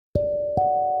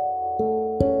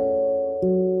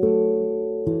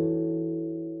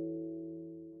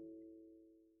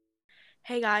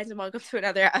Hey guys, and welcome to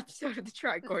another episode of the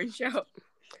Tricorn Show.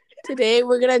 Today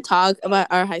we're gonna talk about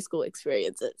our high school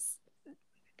experiences.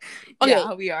 Okay,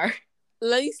 Yeah, we are.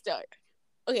 let me start.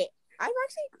 Okay, I'm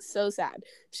actually so sad.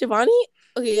 Shivani,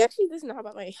 okay, actually this is not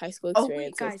about my high school Oh wait,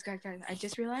 experiences. guys! I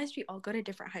just realized we all go to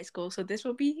different high schools, so this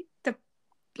will be the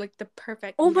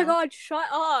perfect. Oh my god! Shut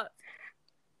up.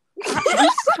 We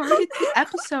started the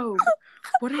episode.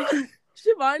 What are you?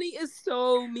 Shivani is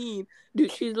so mean.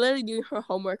 Dude, she's literally doing her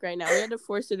homework right now. We had to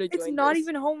force her to join It's not this.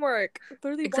 even homework.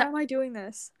 Literally, why am I doing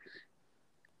this?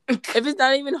 If it's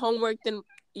not even homework, then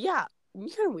yeah, you're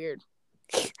kind of weird.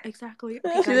 Exactly. She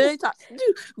Okay, literally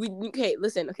dude, okay,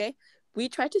 listen, okay? We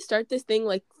tried to start this thing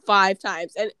like 5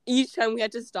 times, and each time we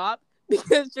had to stop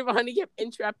because Shivani kept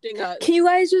interrupting us. Can you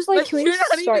guys just can we you're not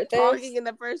even start talking this? in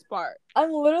the first part.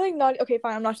 I'm literally not. Okay,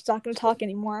 fine. I'm not going to talk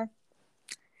anymore.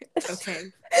 okay.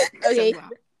 Okay.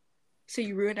 So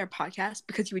you ruined our podcast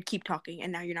because you would keep talking,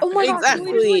 and now you're not. Oh my god! Exactly.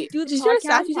 Can we just do the She's your podcast? You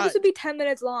said sabotage. this would be 10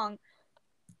 minutes long.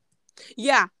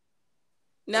 Yeah.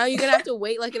 Now you're gonna have to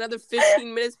wait like another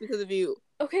 15 minutes because of you.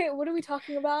 Okay, what are we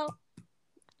talking about?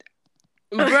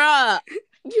 Bruh.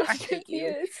 I'm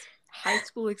confused. High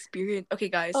school experience. Okay,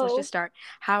 guys, let's just start.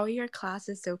 How are your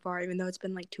classes so far, even though it's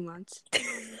been like 2 months?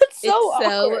 It's so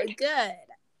awkward. Good.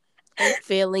 I'm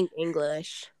failing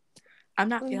English. I'm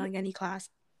not failing any class.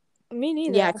 Me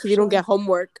neither. Yeah, because you don't get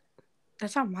homework.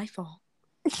 That's not my fault.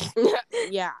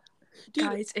 Yeah. Dude,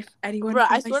 guys, if anyone... Bro,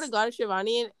 I swear to God, if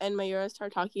Shivani and Mayura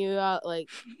start talking about, like...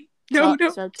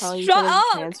 Start telling Shut up!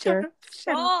 transfer.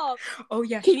 Shut up! Oh,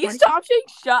 yeah. Can you stop saying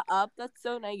shut up? That's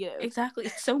so negative. Exactly.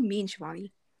 It's so mean,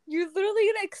 Shivani. You're literally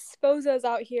gonna expose us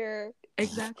out here.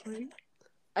 Exactly.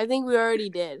 I think we already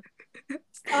did.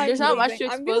 There's not much to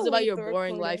expose about your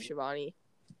boring life, Shivani.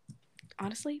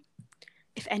 Honestly,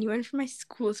 if anyone from my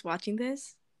school is watching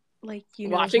this, like, you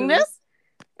know... Watching this?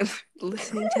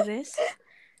 Listening to this,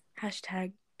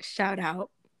 hashtag shout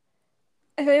out.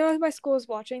 If anyone at my school is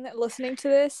watching that, listening to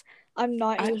this, I'm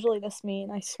not usually this mean,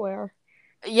 I swear.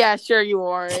 Yeah, sure you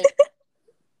aren't.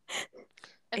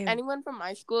 If Ew. anyone from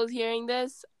my school is hearing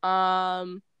this, I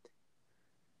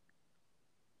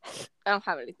don't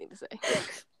have anything to say.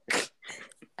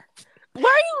 Why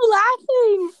are you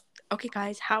laughing? Okay,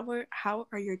 guys, how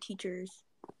are your teachers?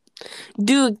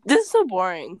 Dude, this is so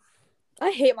boring.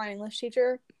 I hate my English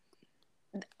teacher.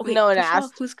 Okay, no one first of all,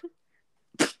 asked. who's good?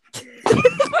 She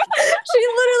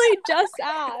literally just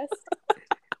asked.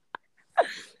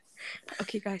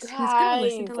 Okay, guys, who's gonna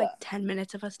listen to like 10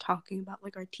 minutes of us talking about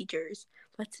like our teachers?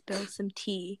 Let's spill some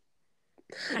tea.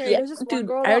 Okay, Yeah, there's this one dude,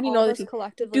 girl I already that know all of this. us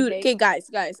collectively Dude, hate. okay,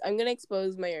 guys, I'm gonna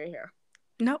expose my ear here.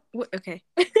 No, okay.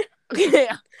 Okay,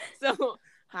 so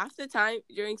half the time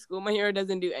during school, my hero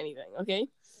doesn't do anything, okay?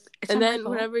 It's and not my then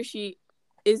fault. whenever she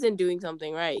isn't doing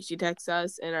something right, she texts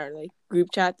us in our like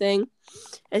group chat thing,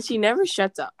 and she never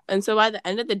shuts up. And so by the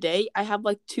end of the day, I have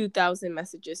like 2,000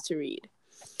 messages to read.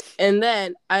 And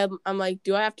then I'm like,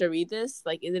 do I have to read this?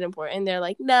 Like, is it important? They're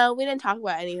like, no, we didn't talk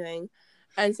about anything.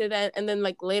 And so then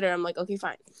like later, I'm like, okay,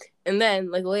 fine. And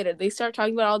then like later, they start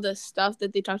talking about all the stuff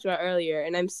that they talked about earlier,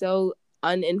 and I'm so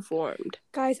uninformed.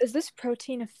 Guys, is this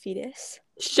protein a fetus?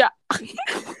 Shut.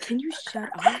 Can you shut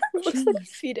up? It looks like a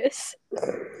fetus.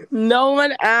 No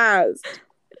one asked.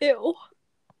 Ew.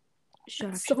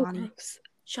 Shut up, So Shivani. gross.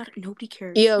 Shut up. Nobody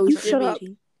cares. Yo, You're shut up.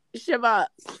 irritating. Shiba.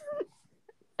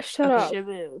 Shut up.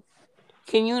 Shibu.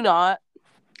 Can you not?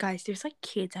 Guys, there's like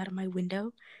kids out of my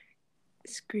window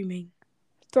screaming.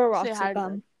 Throw Say rocks hi at to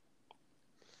them.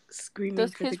 Screaming.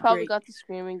 Those for kids the probably great. got the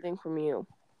screaming thing from you.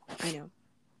 I know.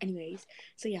 Anyways,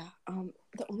 so yeah,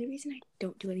 the only reason I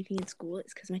don't do anything in school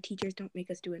is because my teachers don't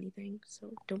make us do anything, so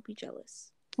don't be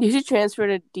jealous. You should transfer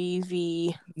to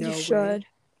DV. You should.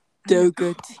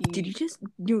 Doga Did you just...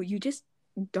 No, you just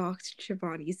doxed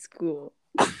Shivani's school.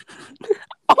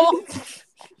 Oh.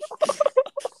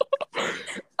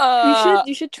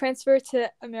 You should transfer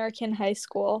to American high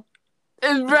school.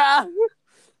 Bruh.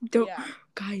 Don't... Yeah.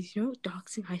 Guys, you know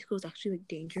doxing high school is actually like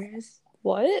dangerous?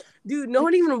 What? Dude, no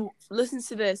one even listens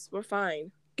to this. We're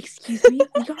fine. Excuse me?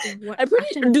 We got one... I'm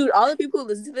pretty dude, all the people who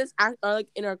listen to this are like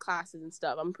in our classes and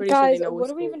stuff. I'm pretty Guys, sure they know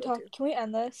what are we school even we go talking? Can we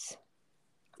end this?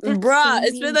 That's Bruh, so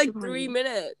it's been mean, like Shivani. 3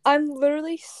 minutes. I'm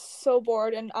literally so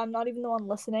bored, and I'm not even the one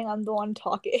listening. I'm the one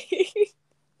talking.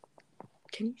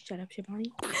 Can you shut up, Shivani?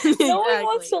 No one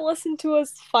wants to listen to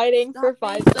us fighting for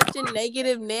 5 being such a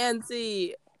negative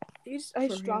Nancy. I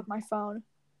just dropped my phone.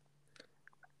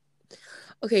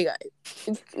 Okay,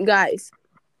 guys.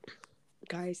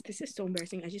 Guys, this is so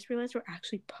embarrassing. I just realized we're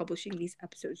actually publishing these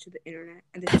episodes to the internet.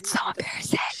 And this That's is so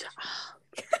embarrassing.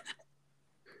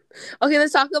 Okay,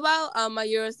 let's talk about my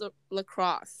Euros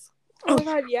lacrosse. Oh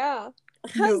my god, yeah.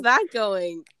 How's No. that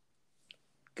going?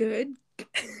 Good.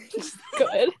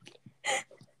 Good.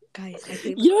 Guys, I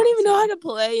hate You don't even know how lacrosse to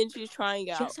play, and she's trying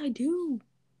now. out. Yes, I do.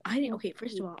 I didn't. Okay,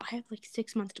 first of all, I have like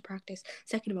 6 months to practice.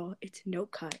 Second of all, it's no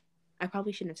cut. I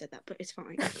probably shouldn't have said that, but it's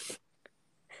fine.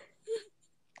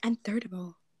 And third of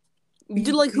all,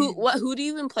 Dude, like who do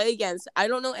you even play against? I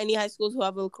don't know any high schools who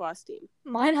have a lacrosse team.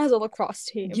 Mine has a lacrosse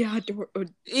team. yeah,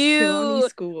 Ew.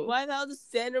 school. Why the hell does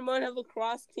San Ramon have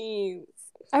lacrosse teams?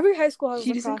 Every high school has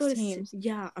She doesn't lacrosse go to teams.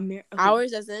 Yeah, okay.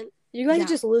 Ours doesn't. You guys Yeah. are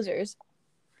just losers.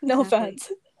 No Exactly.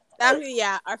 offense. Actually,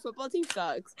 yeah, our football team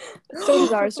sucks. So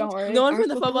does ours, don't worry. No one Our from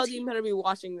the football football team- team better be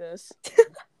watching this.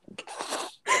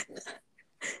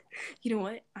 You know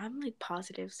what? I'm like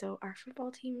positive. So our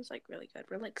football team is like really good.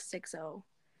 We're like 6-0.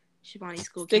 Shivani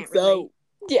school can't 6-0. relate.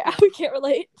 Yeah, we can't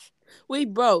relate.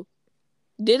 Wait, bro.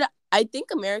 I think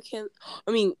American?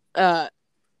 I mean, I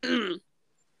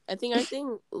think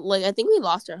we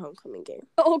lost our homecoming game.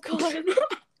 Oh god.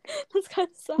 That's kind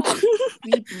of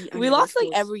sad. We lost like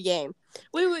every game.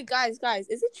 Wait, guys,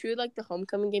 is it true like the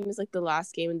homecoming game is like the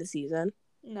last game of the season?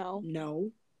 No.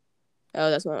 No. Oh,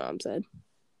 that's what my mom said.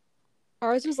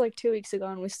 Ours was like 2 weeks ago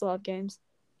and we still have games.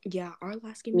 Yeah, our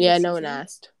last game. Yeah, of the no one season-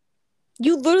 asked.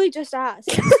 You literally just asked.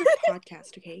 This is a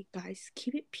podcast, okay, guys.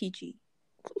 Keep it PG.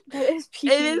 That is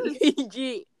PG. It is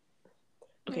PG.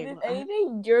 Okay, If well,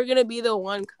 anything, you're gonna be the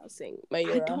one cussing, I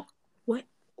Mayura. don't.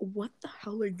 What the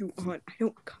hell are you on? I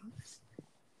don't cuss.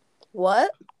 What?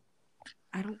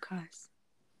 I don't cuss.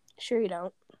 Sure you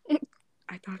don't.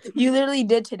 I thought You literally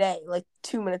did today, like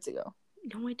 2 minutes ago.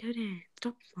 No, I didn't.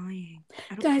 Stop lying.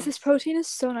 I don't Guys, this cuss. protein is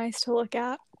so nice to look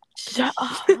at. Shut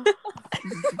up.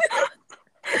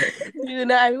 Dude,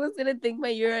 now everyone's gonna think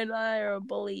Mayura and I are a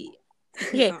bully.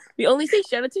 Okay, we only say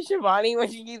shout out to Shivani when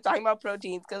she keeps talking about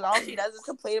proteins because all she does is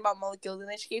complain about molecules and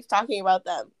then she keeps talking about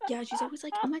them. Yeah, she's always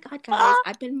like, "Oh my god, guys,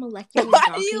 I've been molecularly Why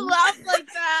docking." do you laugh like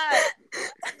that?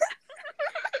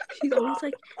 She's always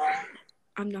like,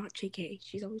 "I'm not JK."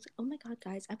 She's always like, "Oh my god,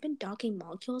 guys, I've been docking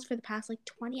molecules for the past like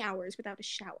 20 hours without a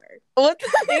shower." What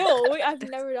the Ew, wait, I've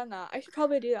never done that. I should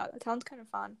probably do that. That sounds kind of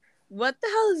fun. What the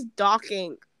hell is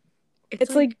docking?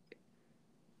 It's like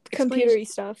explain- computery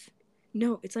stuff.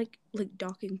 No, it's like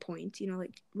docking points. You know,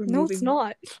 like removing. No, it's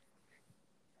not.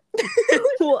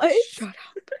 What? Shut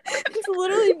up. It's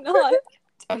literally not.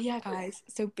 Oh yeah, guys.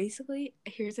 So basically,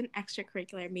 here's an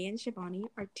extracurricular. Me and Shivani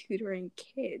are tutoring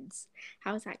kids.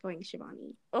 How's that going,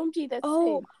 Shivani? OMG, that's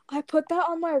Oh, I put that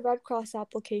on my Red Cross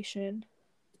application.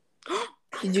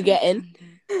 Did you get in?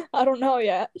 I don't know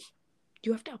yet.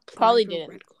 You have to apply. Probably for didn't.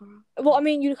 Red Claw. Well, I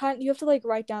mean, you have to like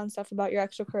write down stuff about your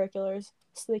extracurriculars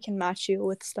so they can match you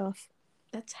with stuff.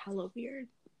 That's hella weird.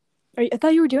 I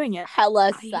thought you were doing it.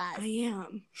 Hella I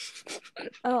am.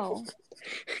 Oh.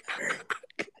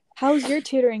 How's your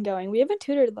tutoring going? We didn't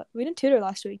tutor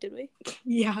last week, did we?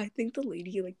 Yeah, I think the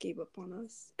lady like gave up on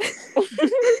us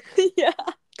Yeah.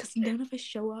 because none of us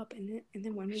show up, and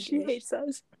then when we She do, hates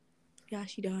us. yeah,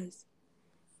 she does.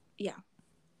 Yeah.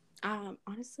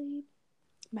 Honestly,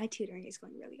 my tutoring is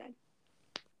going really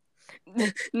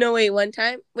good. No, wait, one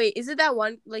time. Wait, is it that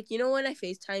one? Like, you know when I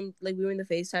FaceTime, like we were in the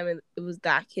FaceTime and it was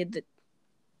that kid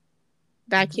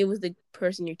that kid was the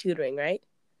person you're tutoring, right?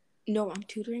 No, I'm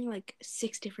tutoring like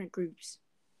 6 different groups.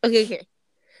 Okay.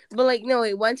 But like, no,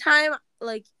 wait, one time,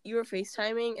 like you were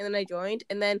FaceTiming and then I joined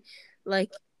and then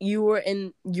like you were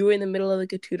in the middle of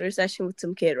like a tutor session with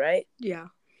some kid, right? Yeah.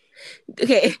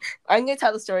 Okay, I'm gonna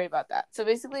tell the story about that. So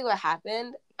basically what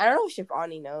happened, I don't know if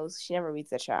Shivani knows, she never reads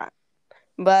the chat.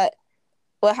 But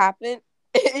what happened,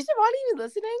 is Shivani even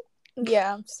listening?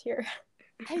 Yeah, I'm just here.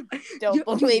 I don't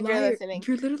believe you're liar. listening.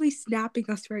 You're literally snapping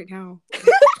us right now.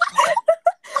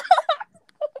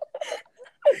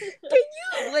 Can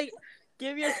you like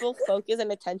give your full focus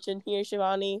and attention here,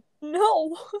 Shivani?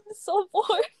 No, I'm so bored.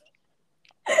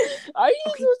 Are you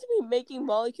Okay. supposed to be making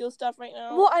molecule stuff right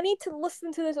now? Well, I need to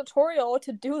listen to the tutorial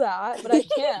to do that, but I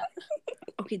can't.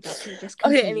 Okay, that's it. Just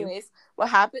Okay, continue. anyways, what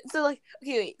happened? So like,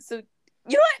 okay, wait. So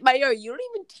you know what, Mayo, you don't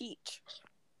even teach.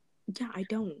 Yeah, I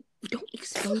don't. Don't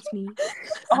expose me.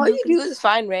 All I'm you not do gonna- is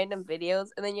find random videos,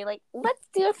 and then you're like, let's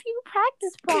do a few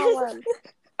practice problems.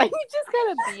 And you just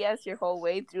kind of BS your whole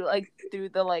way through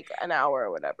the an hour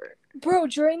or whatever. Bro,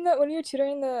 when you were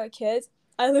tutoring the kids,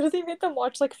 I literally made them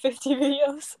watch like 50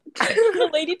 videos. The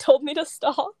lady told me to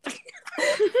stop.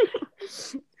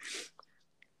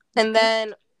 And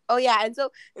then, oh yeah, and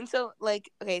so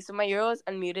like, okay, so my Euro was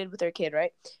unmuted with her kid,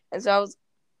 right? And so I was,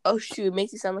 oh shoot, it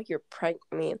makes you sound like you're pregnant.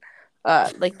 I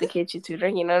mean, like the kid she's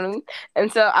tutoring, you know what I mean?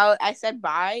 And so I said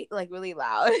bye like really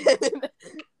loud.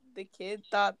 The kid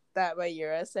thought that my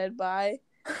Euro said bye,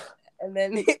 and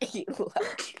then he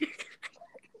left.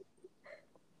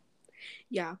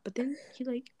 Yeah, but then he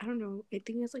like, I don't know, I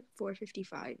think it was like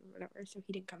 4:55 or whatever, so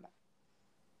he didn't come back.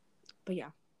 But yeah,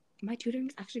 my tutoring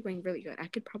is actually going really good. I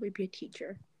could probably be a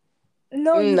teacher.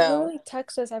 No, you No. literally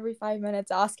text us every 5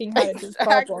 minutes asking how to do Exactly.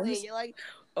 problems. You're like,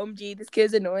 OMG, this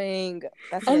kid's annoying.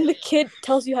 That's And the it. kid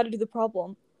tells you how to do the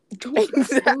problem. Don't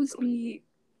expose me.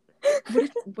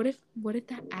 What if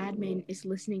that admin is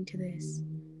listening to this?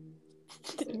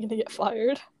 You're gonna get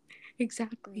fired.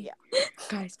 Exactly. Yeah.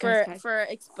 Guys. For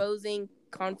exposing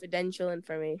confidential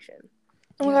information.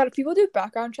 Oh my god, if people do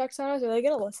background checks on us, are they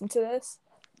gonna listen to this?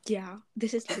 Yeah,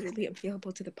 this is literally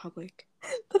available to the public.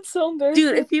 That's so embarrassing.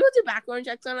 Dude, if people do background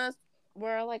checks on us,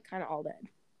 we're like kind of all dead.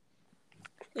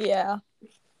 Yeah.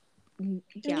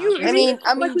 Yeah. I mean,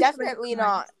 like we definitely should-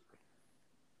 not,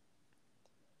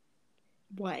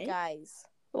 What? guys.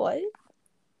 What?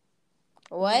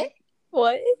 What?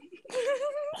 What?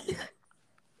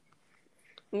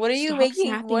 What are you Stop making?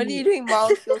 snapping What are me. you doing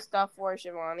molecule stuff for,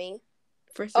 Shivani?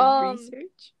 For some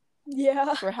research?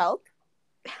 Yeah. For help?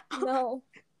 No.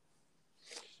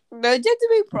 Don't you have to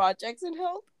make projects and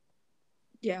help?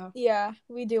 Yeah. Yeah,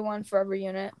 we do one for every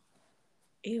unit.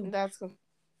 Ew. That's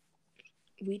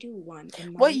We do one.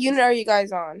 And what mine is- unit are you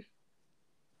guys on?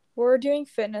 We're doing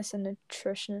fitness and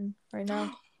nutrition right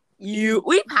now.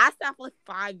 We passed that like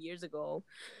 5 years ago.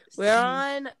 We're Same.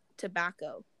 on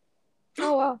tobacco.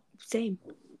 Oh wow. Same.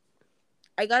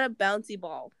 I got a bouncy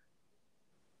ball.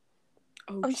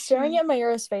 Oh, I'm staring shit. at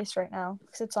Mayura's face right now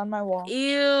because it's on my wall.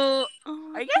 Ew.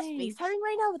 Oh, Are you guys thanks. FaceTiming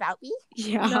right now without me?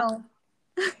 Yeah. No.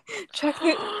 check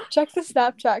the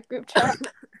Snapchat group chat.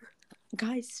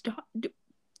 Guys, stop.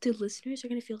 The listeners are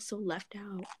gonna feel so left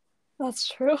out. That's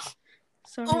true.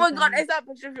 Sorry. Oh my god, guys. I saw a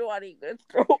picture of Shivani.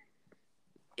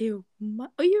 Ew.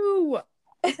 Ew.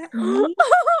 Is that me?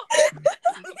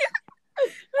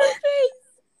 My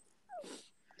face.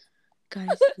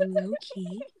 Guys, low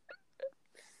key.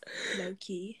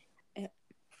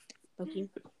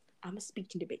 I'm a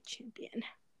speech and debate champion.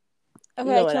 Okay,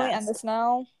 No one can we asked. end this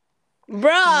now?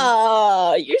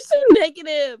 Bruh, you're so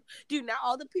negative. Dude, now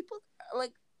all the people,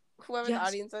 like, whoever the Yes.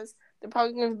 audience is, they're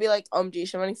probably going to be like, gee,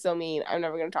 Shivani's so mean. I'm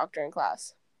never going to talk to her in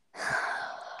class.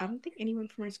 I don't think anyone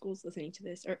from our school is listening to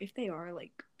this, or if they are,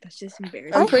 like, that's just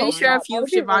embarrassing. I'm I pretty hope sure a not. few That of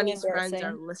would be really Shivani's friends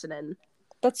embarrassing. are listening.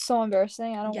 That's so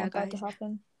embarrassing. I don't Yeah, want that to guys.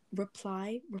 happen.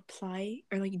 reply,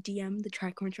 or like DM the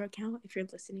Tricontra account if you're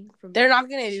listening from. They're not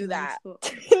going to do Shivani's that. school.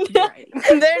 You're right.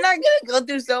 They're not going to go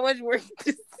through so much work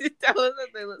to tell us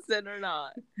if they listen or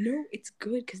not. No, it's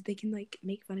good because they can like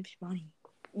make fun of Shivani.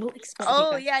 We'll expect.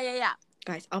 Oh, okay, yeah.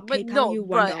 guys, I'll But PayPal no, you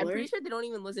bro, $1. I'm pretty sure they don't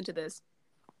even listen to this.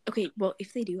 Okay, well,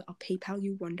 if they do, I'll PayPal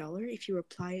you $1 if you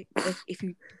reply. If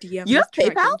you DM. You have this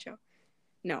PayPal? Tricontra.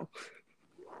 No.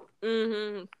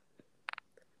 Mm-hmm.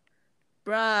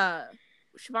 Bruh.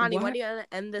 Shivani, why What? do you want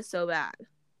to end this so bad?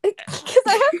 Because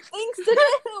I have things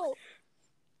to do.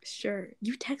 Sure.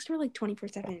 You text her like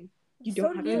 24/7. You So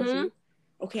don't have do you. to.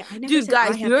 Okay, I never Dude, said I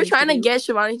guys, have we were things trying to do. get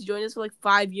Shivani to join us for like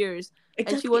 5 years, and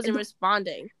she Exactly, wasn't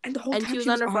responding. And the whole and time she was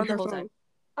on her phone the her whole time.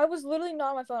 I was literally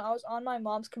not on my phone. I was on my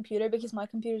mom's computer because my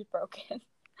computer's broken.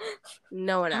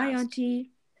 No one Hi, asked.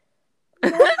 Auntie. No,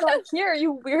 it's not here,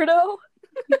 you weirdo.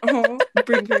 Oh,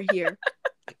 bring her here.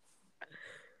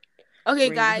 Okay,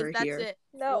 Bring guys, her that's here. it.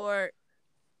 No.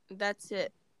 That's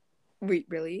it. Wait,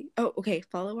 really? Oh, okay.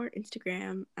 Follow our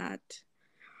Instagram at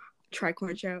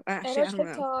Tricorn Show. And Actually, our I don't know.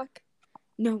 TikTok.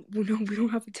 No, we don't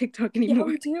have a TikTok Yeah, anymore.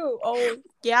 we do. Oh,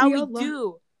 Yeah, We we all love-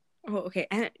 do. Oh, okay.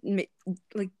 And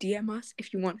like DM us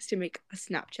if you want us to make a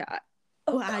Snapchat.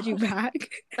 oh We'll add you God.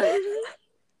 back.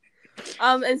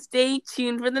 And stay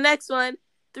tuned for the next one.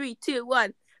 3, 2,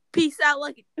 1. Peace out,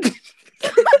 like. Do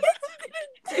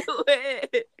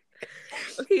it.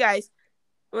 Okay, guys.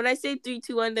 When I say 3,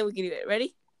 2, 1, then we can do it.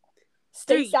 Ready?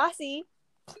 Stay 3. sassy.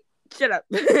 Shut up.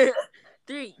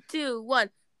 3, 2, 1.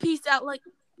 Peace out, like.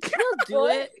 You'll do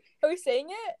What? it. Are we saying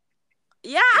it?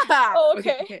 Yeah. Oh,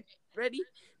 okay. Ready?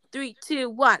 3, 2,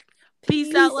 1.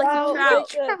 Peace out like a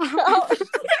trout. like a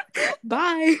trout.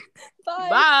 Bye. Bye.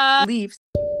 Bye. Leaves.